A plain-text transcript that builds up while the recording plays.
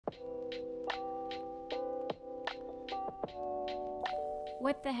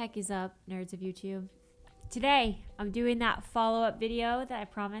What the heck is up, nerds of YouTube? Today, I'm doing that follow-up video that I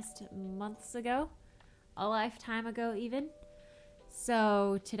promised months ago, a lifetime ago even.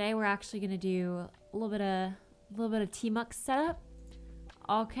 So today we're actually gonna do a little bit of Tmux setup.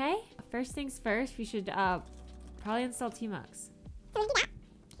 Okay, first things first, we should probably install Tmux.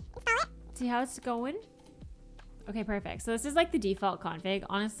 See how it's going? Okay, perfect. So this is like the default config.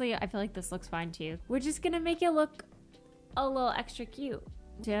 Honestly, I feel like this looks fine too. We're just gonna make it look a little extra cute.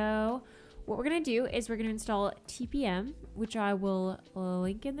 So what we're gonna do is we're gonna install TPM, which I will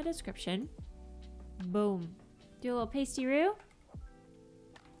link in the description. Boom. Do a little pasty-roo.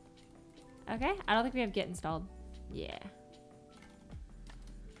 Okay, I don't think we have Git installed. Yeah.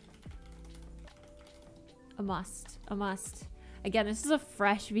 A must, a must. Again, this is a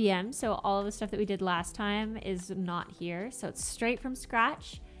fresh VM, so all of the stuff that we did last time is not here. So it's straight from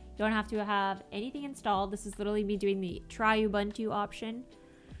scratch. You don't have to have anything installed. This is literally me doing the try Ubuntu option.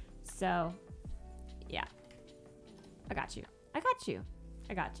 So, yeah. I got you. I got you.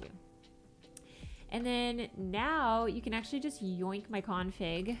 I got you. And then now you can actually just yoink my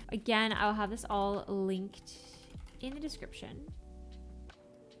config. Again, I'll have this all linked in the description.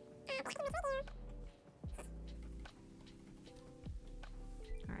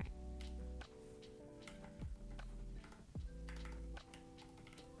 All right.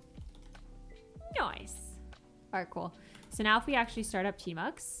 Nice. All right, cool. So now if we actually start up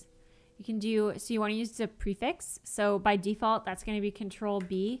Tmux, you can do, so you want to use the prefix. So by default, that's going to be Control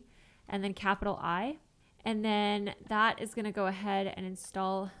B and then capital I. And then that is going to go ahead and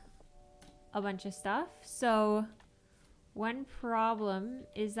install a bunch of stuff. So one problem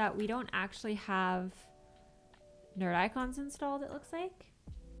is that we don't actually have nerd icons installed, it looks like.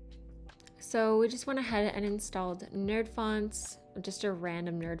 So we just went ahead and installed nerd fonts, just a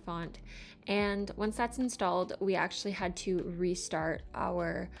random nerd font. And once that's installed, we actually had to restart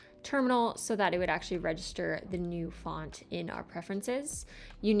our terminal so that it would actually register the new font in our preferences.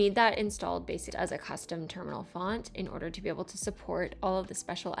 You need that installed basically as a custom terminal font in order to be able to support all of the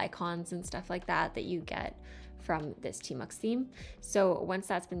special icons and stuff like that that you get from this Tmux theme. So once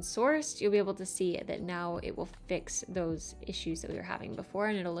that's been sourced, you'll be able to see that now it will fix those issues that we were having before,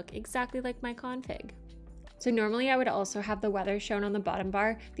 and it'll look exactly like my config. So normally I would also have the weather shown on the bottom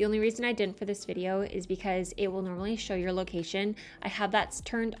bar. The only reason I didn't for this video is because it will normally show your location. I have that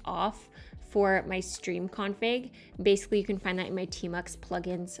turned off for my stream config. Basically, you can find that in my Tmux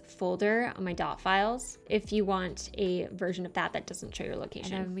plugins folder on my dot files if you want a version of that that doesn't show your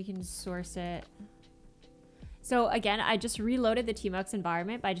location. And then we can source it. So again, I just reloaded the Tmux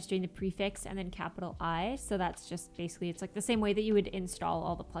environment by just doing the prefix and then capital I. So that's just basically, it's like the same way that you would install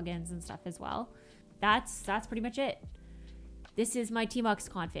all the plugins and stuff as well. That's pretty much it. This is my Tmux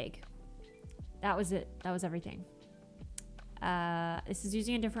config. That was it. That was everything. This is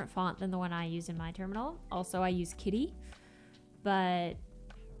using a different font than the one I use in my terminal. Also, I use Kitty, but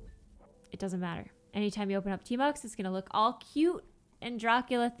it doesn't matter. Anytime you open up Tmux, it's gonna look all cute and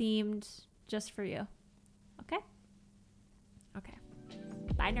Dracula themed just for you. Okay? Okay.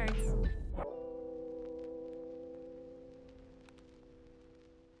 Bye, nerds.